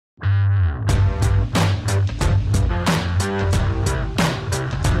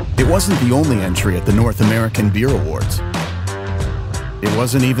wasn't the only entry at the North American Beer Awards. It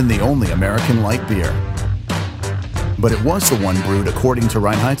wasn't even the only American light beer. But it was the one brewed according to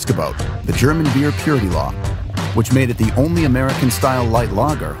Reinheitsgebot, the German beer purity law, which made it the only American-style light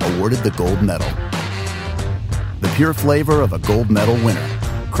lager awarded the gold medal. The pure flavor of a gold medal winner,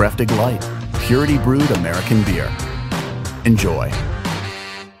 Kraftig Light, purity brewed American beer. Enjoy.